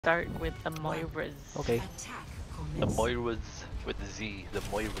Start with the Moiras. Okay. The Moiras with the Z. The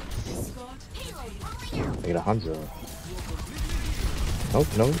Moiras. I got a Hanzo. Oh,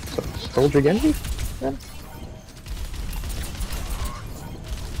 no. Soldier Genji? Yeah.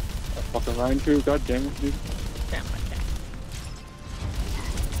 Fucking line too, god damn it, dude. Damn, okay.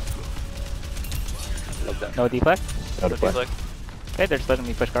 Love that. No deflect? No deflect. Okay, they're just letting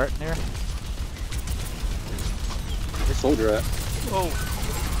me push cart here. Where's soldier at? Oh.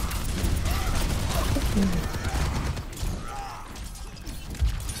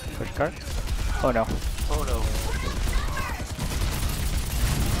 Push cart. Oh no. Oh no.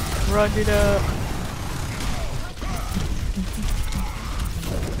 Run it up!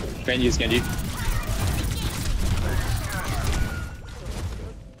 Genji is Genji.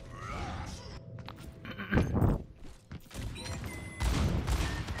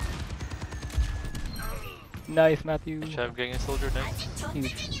 Nice, Matthew. Should I'm getting a soldier next.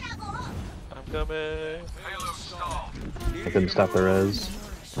 Huge. I'm coming. I couldn't stop the res.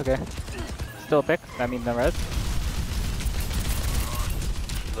 Okay. Still a pick. I mean, the res.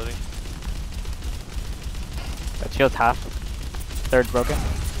 Loading. That shield's half. Third's broken.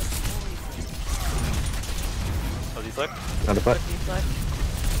 Oh, deflect. No deflect. Deflect.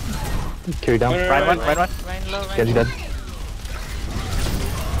 Carry down. Ryan one, Ryan one. Ryan low, Ryan Genji low. dead.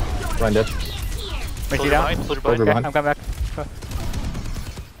 Ryan dead. Mercy Soldier down. behind. Soldier Soldier behind. behind. I'm coming back. Oh.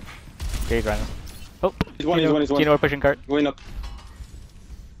 Okay, he's running. Oh, He's one, he's one, he's one. Geena, we're pushing cart. Going up.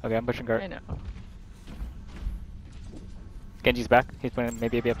 Okay, I'm pushing cart. I know. Genji's back. He's gonna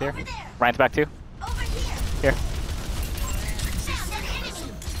maybe be up here. Ryan's back too. Here.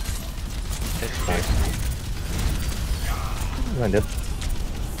 Nice. Ryan dead.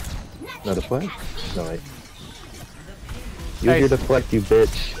 No deflect? No, wait. Use Nice. your deflect, you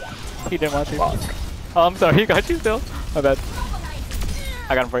bitch. He didn't want to. Fuck. Oh, I'm sorry. He got you still. My bad.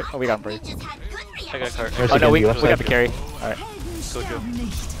 I got him for you. Oh, we got him for you. I got a cart. Where's Oh the no, we Genji? got Offside. the carry. Alright. Gojo.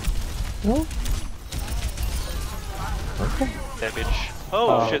 No? Okay. That bitch. Oh,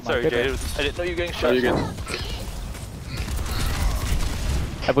 Oh, shit, my sorry, Jay. goodness. I didn't know you were getting Oh, shot. you're good.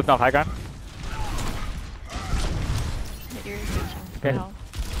 I booked off high ground. Hit your irritation. Okay. No.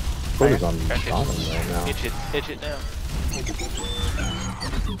 Soldier's on Crash it. bottom right now. Itch it now.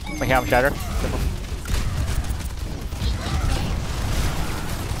 My ham shatter.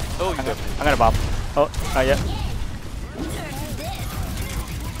 Oh, you got me. I'm gonna bomb. Oh, not yet.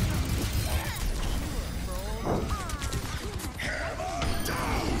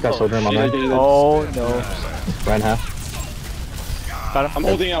 Got soldier in my man. Oh no. Ryan half. Got him. I'm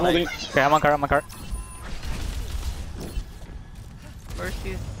holding it, I'm holding it. Okay, I'm on cart. I'm on cart.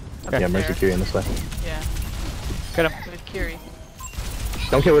 Mercy's up Yeah, Mercy there. carrying this way. Yeah, Get him. with Kiri.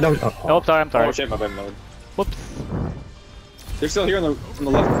 Don't kill it, don't. Oh, Oh, sorry. I'm sorry. Oh shit, my bad, my bad. Whoops. They're still here on the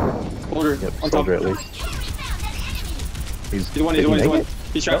left. Soldier, Yep, on top. soldier at least. He's the one, Did he's the one, he he's the make one. it?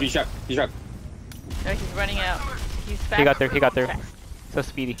 He's trapped, he's trapped, he's trapped. No, he's running out. He's fast. He got there. He got there. Fast, So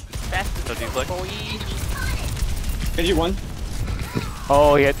speedy. fast as No deflect. boy. Genji one.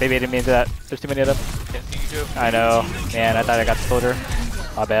 Oh, yeah. They baited me into that. There's too many of them. Can't see you, Joe. I know. Man, I thought I got the soldier.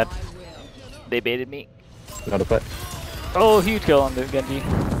 My bad. They baited me. No deflect. Oh, huge kill on the Genji.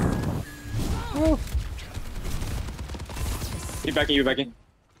 Woo. Keep backing, you backing.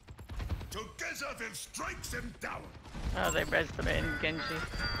 Together they'll strike them down. Oh, they rezzed them in, Genji.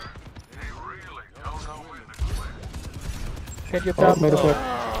 Genji up Oh, top. no deflect.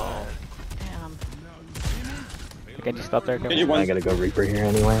 Oh, damn. Genji stop there. Genji I one. gotta go Reaper here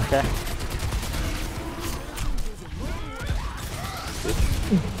anyway. Okay.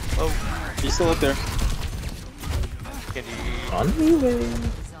 Oh, He's still up there. can you... On me, way.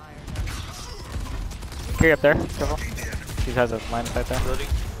 Carry up there. Careful. He has a line of sight there. Loading.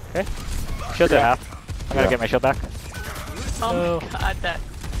 Okay. Shield's at half. I gotta Yeah. get my shield back. Oh Oh. my god, that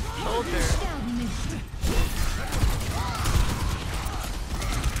soldier.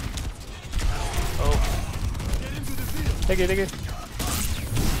 Oh, Take it, take it.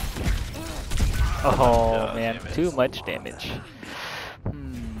 Oh God man, damn it. too much damage.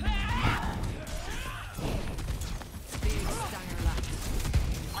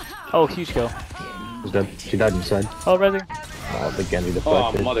 Oh, huge kill. She's dead. She died inside. Oh, resing. Oh, the Genji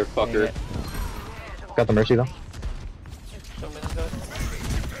Oh, deflected. motherfucker. Got the Mercy though. so many guys.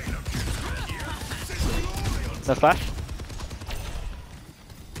 No splash.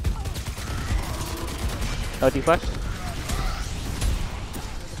 No deflect.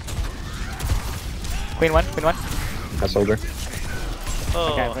 Queen one, queen one. Got soldier. Okay,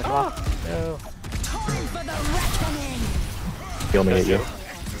 Oh, finish him off. No. Heal me at you.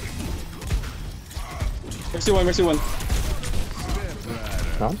 Mercy one, Mercy one.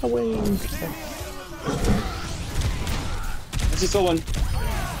 On the wing. I see still one.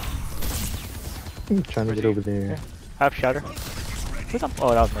 I'm trying to get over there. Half shatter. Who's up?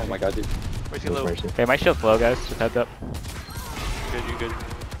 Oh, that was Oh Mercy. my god, dude. Where's he low? Mercy. Okay, my shield's low, guys. Just heads up. Good, you good.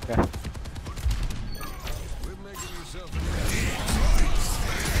 Okay.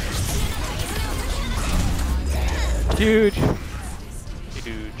 Huge.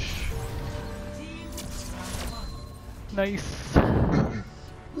 Huge. Nice.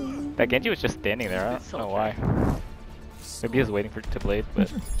 That Genji was just standing there. I don't know why. Maybe he was waiting for it to blade,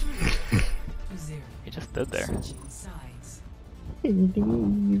 but he just stood there.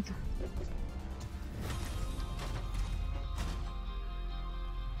 Indeed.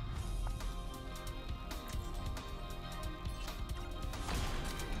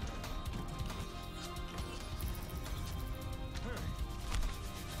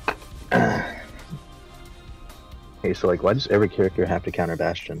 Hey, so like, why does every character have to counter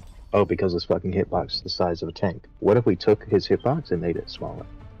Bastion? Oh, because his fucking hitbox is the size of a tank. What if we took his hitbox and made it smaller?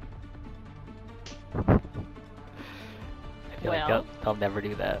 I feel like Well. I'll never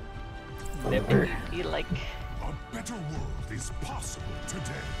do that. Never. Be like A better world is possible today.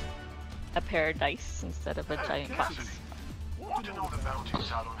 a paradise instead of a giant box. Want to know the bounties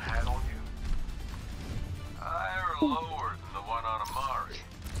Saddam had on you? Higher or lower than the one on Amari?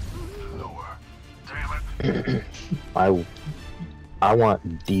 Lower. Damn it. I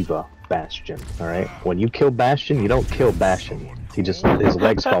want Diva Bastion, alright? When you kill Bastion, you don't kill Bastion. He just, his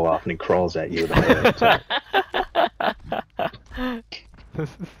legs fall off and he crawls at you.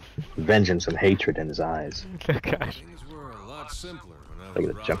 Vengeance and hatred in his eyes. Gosh. Things were a lot simpler when I Look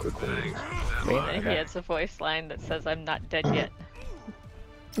at the Junker Queen. And he has a voice line that says, "I'm not dead yet."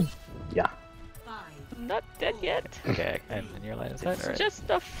 Yeah. I'm not dead yet. Okay, and in your line of sight? Alright. Just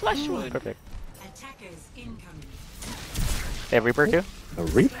a flesh wound. Perfect. Attackers incoming. They have Reaper too? A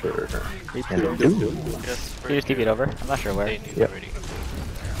Reaper. And a Doodoo. Just He just TV'd over. I'm not sure where. They knew Yep. already.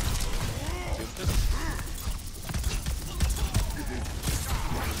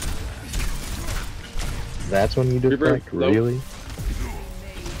 That's when you Reaper, deflect? low. Really?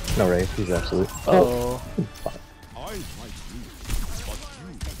 No, Ray, he's absolute. Oh. Fuck. I might do, but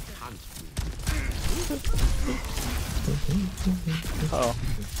you can't do. Uh oh.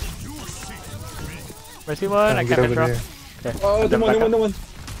 Mercy one, I Get can't over drop. there. Okay. Oh, Then no one, back no up. one, no one.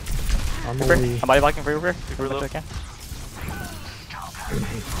 On the Reaper. way. I'm body blocking for Reaper. Reaper low. I can.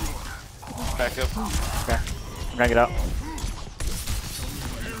 Back up. Okay. I'm gonna get out.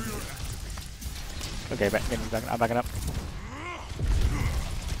 Okay, I'm backing up.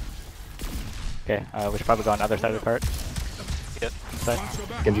 Okay, we should probably go on the other side of the cart. Yep. Side.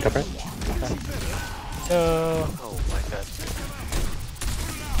 Genji top right? No, Oh my god.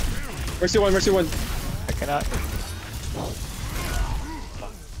 Mercy one, Mercy one. I cannot.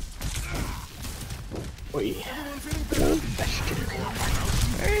 Oi.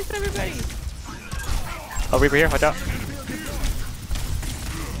 Where is everybody? Oh, Reaper here, watch out.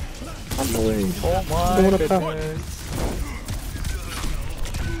 On the way. Oh Going my up top. goodness.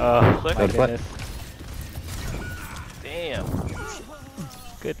 Oh Click. my Out of what? goodness. Damn.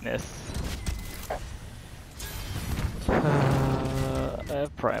 Goodness. I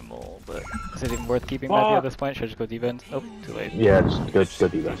have Primal, but is it even worth keeping Matthew at this point? Should I just go D.Va? Nope, too late. Yeah, just go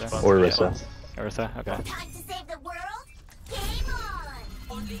D.Va. Or Orisa. Orisa, okay. Time to save the world? Game on!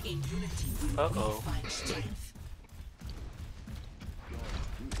 Only in unity. Uh-oh.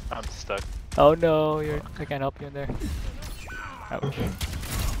 I'm stuck. Oh no, I can't help you in there. Ouch.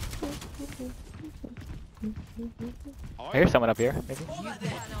 I hear someone up here, maybe?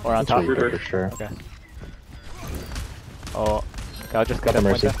 Or on It's top? Reaper for sure. Okay. Oh, okay, I'll just go Got the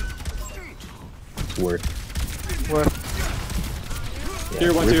down Mercy. one It's worth. Worth. Yeah,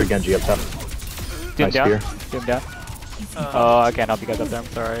 Here, one, Reaper two. Genji up top. Doom Nice down. spear. Doom down. Oh, I can't help you guys up there, I'm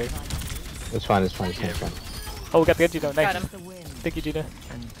sorry. It's fine, it's fine, it's fine, it's fine. Oh, we got the Genji though, nice. Got him. Thank you, Geena.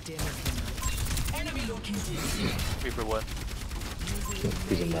 Reaper one.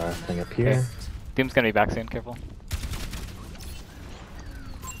 He's in the thing up here. Doom's gonna be back soon, careful.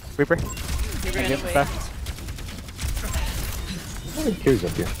 Reaper. He ran Doom's away. back. Oh, Kiri's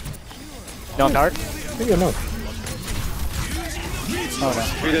up here. No, on guard? Maybe no.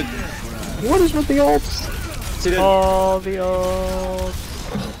 Oh We did. What is with the ults? See no. that? Oh, the old.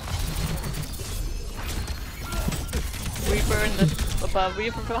 Reaper in the above,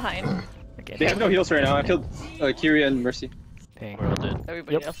 Reaper behind. Okay, They have no heals right now. I killed Kiri and Mercy. dang. We're all dead.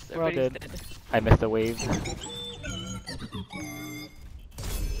 Everybody Yep, else, we're all everybody's dead. dead. I missed the wave.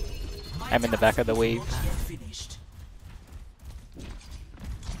 I'm in the back of the wave.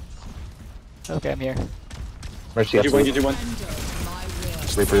 Okay, I'm here. Mercy Did you one? absolute. Did you one?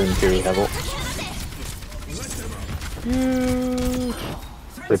 Reaper and Fury have ult.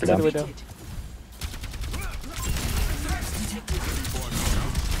 Reaper down. Window.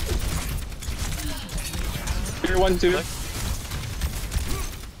 Here, 1, 2.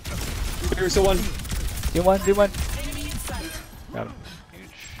 Here, still 1. Do one. Got him.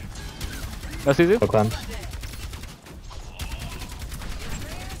 No Suzu? No clan.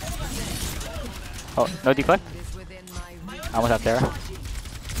 Oh, no deflect? I almost out there.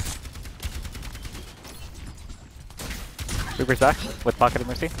 Reaper's back with Pocket of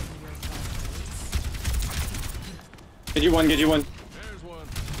Mercy. Get you 1, get you 1.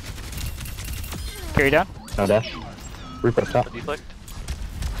 Carry down. No dash. Reaper up top. Deflect.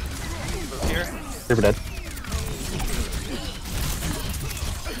 Here. Reaper dead.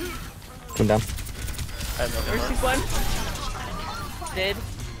 Come down. I have no Mercy's more. one. Did.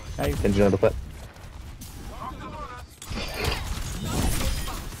 Nice. Genji on the foot.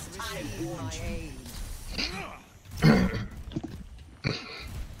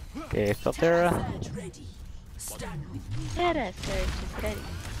 Okay, Filtera. Sarah, she's ready.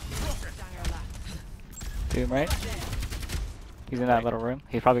 Doom, right? He's in that little room.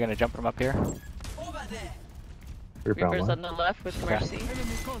 He's probably gonna jump from up here. Reaper on Reaper's one. on the left with Okay. Mercy.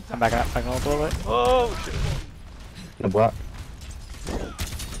 I'm backing up a little bit. Oh shit. No block.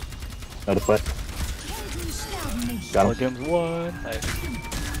 No deflect. Got Oh, him. Doom's one. Nice.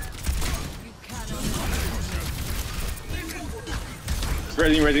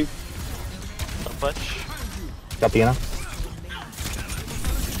 Ready. No punch. Got Giena.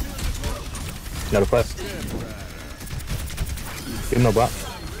 No deflect. Give him no block.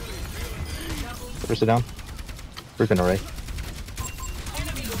 Push it down. Freaking array.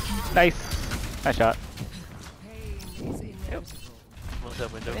 Nice. Nice shot. Close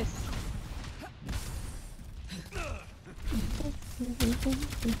that window. Nice.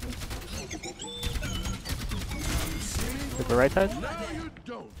 With the right side.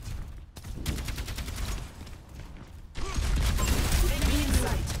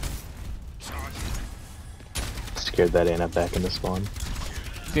 Scared that Ana back in the spawn.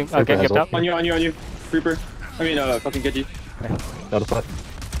 Doom. Reaper Okay, has gift ult. up. On you. Reaper. I mean, fucking get you. No deflect.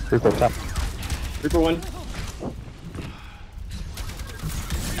 Reaper up top. Reaper 1.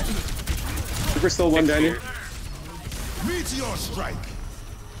 Reaper still 1 down here. Meteor strike.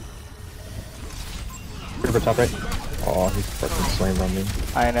 Reaper top right. Oh, he's fucking slammed on me.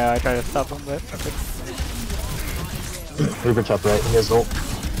 I know, I tried to stop him, but Reaper top right. He has ult.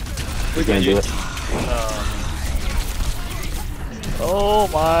 He's gonna do it. oh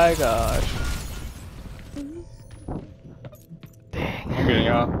my gosh. I'm getting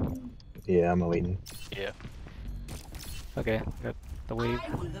out. Yeah, I'm waiting. Yeah. Okay, got the wave.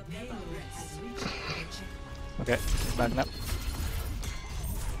 Okay, backing up.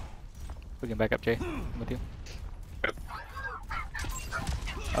 We can back up, Jay. I'm with you.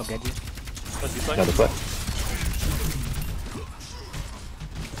 Oh, Genji. No deflect. No deflect.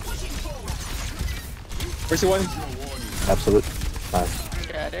 Where's the 1? Absolute. Nice.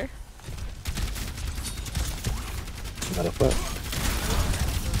 Got her. No deflect.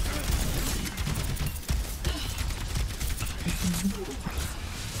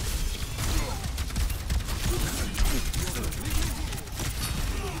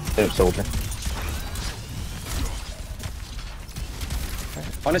 There's soldier.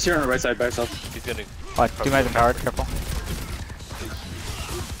 Honest here on the right side by himself. He's gonna. Watch, two guys empowered, careful.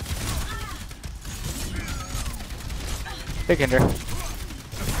 Big hinder.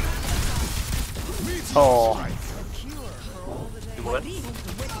 Oh. Do what?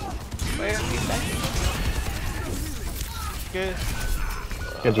 Where are we back? Good.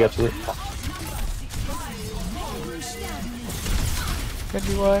 Genji absolute.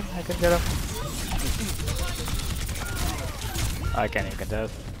 Genji one, I can get him. I can't even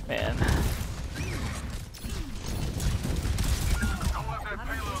contest. Man. Don't let that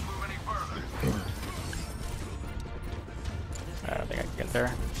payload move any further. I don't think I can get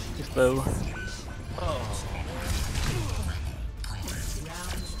there. Too slow.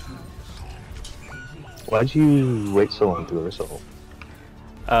 Why'd you wait so long to do a result?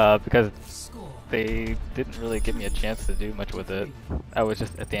 Because they didn't really give me a chance to do much with it. I was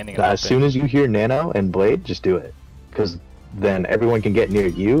just at the ending of As the soon as you hear Nano and Blade, just do it. Because then everyone can get near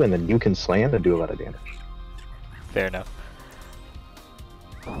you, and then you can slam and do a lot of damage. Fair enough.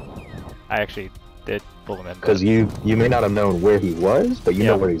 I actually did pull him in. Because you may not have known where he was, but you Yeah.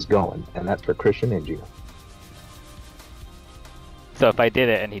 know where he's going, and that's for Christian and Gina. So if I did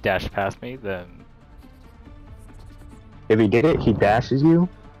it and he dashed past me, then If he did it, he dashes you,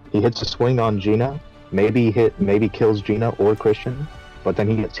 he hits a swing on Gina, maybe kills Gina or Christian, but then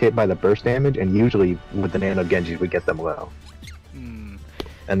he gets hit by the burst damage, and usually with the Nano Genjis we get them low. Hmm.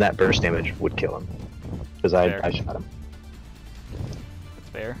 And that burst damage would kill him. Because I shot him. That's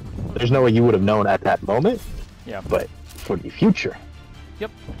fair. There's no way you would have known at that moment, Yeah. but for the future.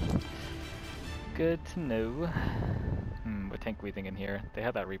 Yep. Good to know. What tank are we thinking here? They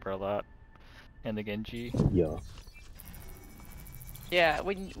have that Reaper a lot. And the Genji. Yeah. Yeah,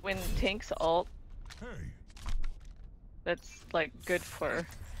 when tanks ult, that's like good for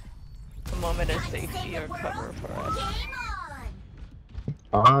a moment of safety or cover for us.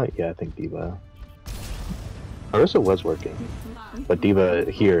 Yeah, I think D.Va. Orisa was working, but D.Va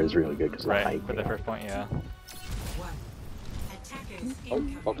here is really good because Right, for the first point, yeah. Oh,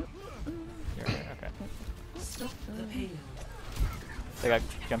 okay. You're right, okay. They got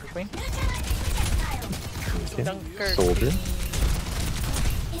Jumper Queen? Okay. Dunker. Soldier.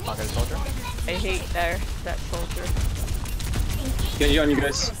 Pocket Soldier? I hate that soldier. Genji on you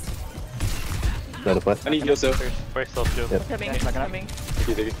guys. Got a play. I need heal so. Very self joke. Yep. Coming, Yeah, he's not gonna- coming.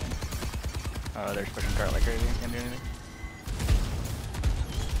 Thank you. Oh, they're just pushing cart like crazy. Can't do anything.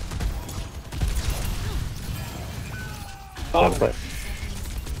 Got a play.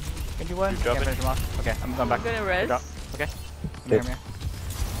 Genji one? You're Can't dropping. finish him off. Okay, I'm going back. I'm gonna res. Drop. Okay. I'm here.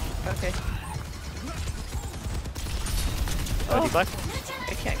 Okay. Oh, deflect?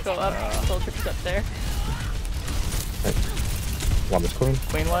 I can't go up. Soldier's up there. Wama's Queen.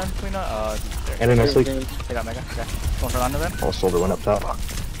 Queen one? Queen one? Oh, there. And no sleep. They got Mega. Okay. Going for Lando then? Oh, Soldier went up top.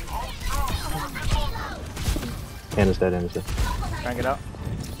 And is dead, and is dead. Try and get out.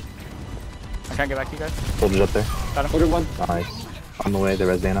 I'm trying to get back to you guys. Soldier's up there. Got him. Order one. Nice. On the way, the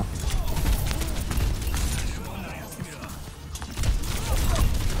res Dana.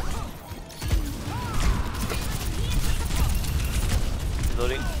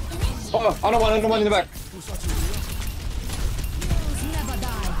 Loading. Oh, I don't want in the back.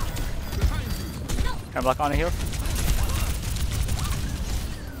 Can I block on a heal?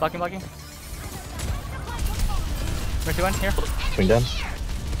 Blocking. Mercy one, here. Queen down.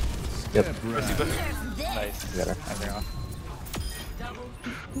 Yep. Nice. Got her. I bring off.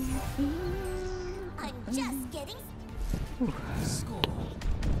 I'm just getting Score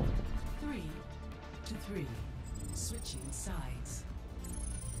 3-3. Switching sides.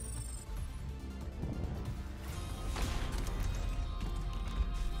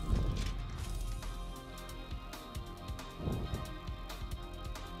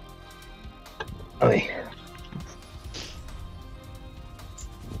 Oi.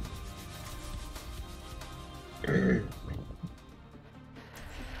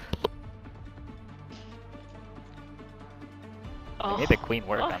 They made the Queen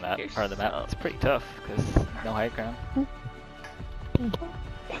work on that you're part of the map. so- It's pretty tough, because no high ground.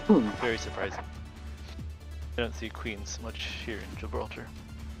 Very surprising. I don't see queens much here in Gibraltar.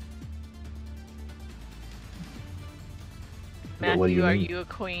 But what do Matthew, are mean? you a And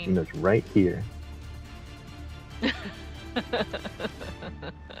queen? it's right here.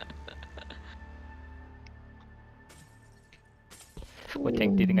 What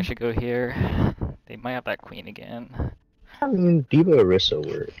tank do you think I should go here? They might have that Queen again. I mean, D.Va Orisa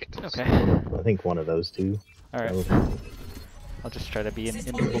worked. Okay. So I think one of those two. Alright, Probably. I'll just try to be an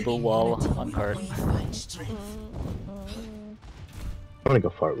immovable wall on card. We find strength. I'm gonna go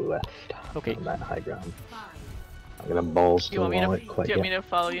far left. Okay. On that high ground. I'm gonna balls to You the want me wall to? it quite Do you want me yet. to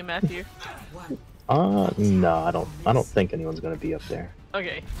follow you, Matthew? No, I don't think anyone's gonna be up there.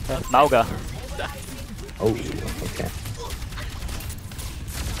 Okay. Mauga. Oh, okay.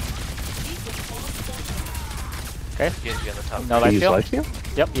 Okay. Genji on the top. No Did you life use steal?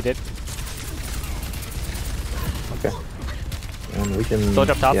 lifesteal? Yep, you did. Okay. And we can.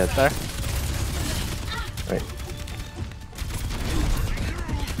 Soldier up top, Yeah, there. right.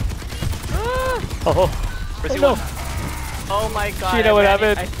 Oh, Mercy no. one. Oh my god. You know what I ran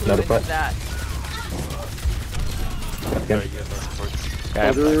happened? I flew Another into fight. that. Sorry, you have no supports. Okay,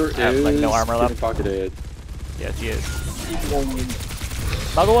 I have like no armor left. Pocketed. Yes, he is.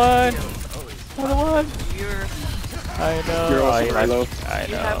 Mauga one! Mauga one! You're. I know. You're also Oh, he very low. left. I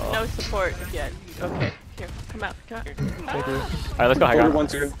You have know. no support yet. Okay. Here, come out. Come out. Alright, let's go high Order ground.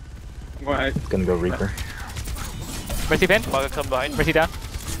 1-2. I'm going high. Gonna go Reaper. Mercy pin. Maga come behind. Mercy down.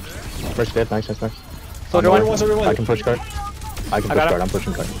 First dead, nice. Soldier On the one. way. Order 1. I can push card. I can push got card. him. I'm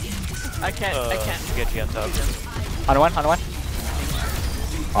pushing card. I can't. I can't. Genji on top. On one, on one.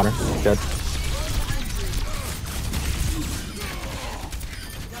 Honor, dead.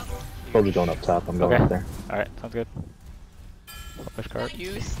 Soldier going up top. I'm going Okay. up there. Alright, sounds good. I'll push card.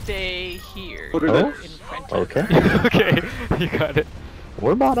 You stay here. Order Oh. dead. In front of Okay. Okay, you got it.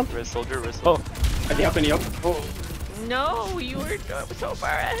 We're bottom. Res soldier, res Oh, soldier. Any up. Oh. No, you were so far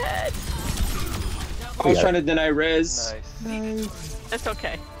ahead. I was trying to deny res. Nice. That's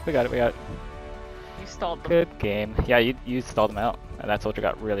okay. We got it, we got it. You stalled them. Good game. Yeah, you stalled him out, and that soldier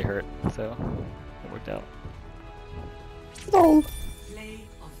got really hurt, so it worked out. Play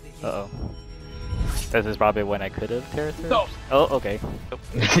of the game. Uh-oh. This is probably when I could have terra surged. No. Oh, okay.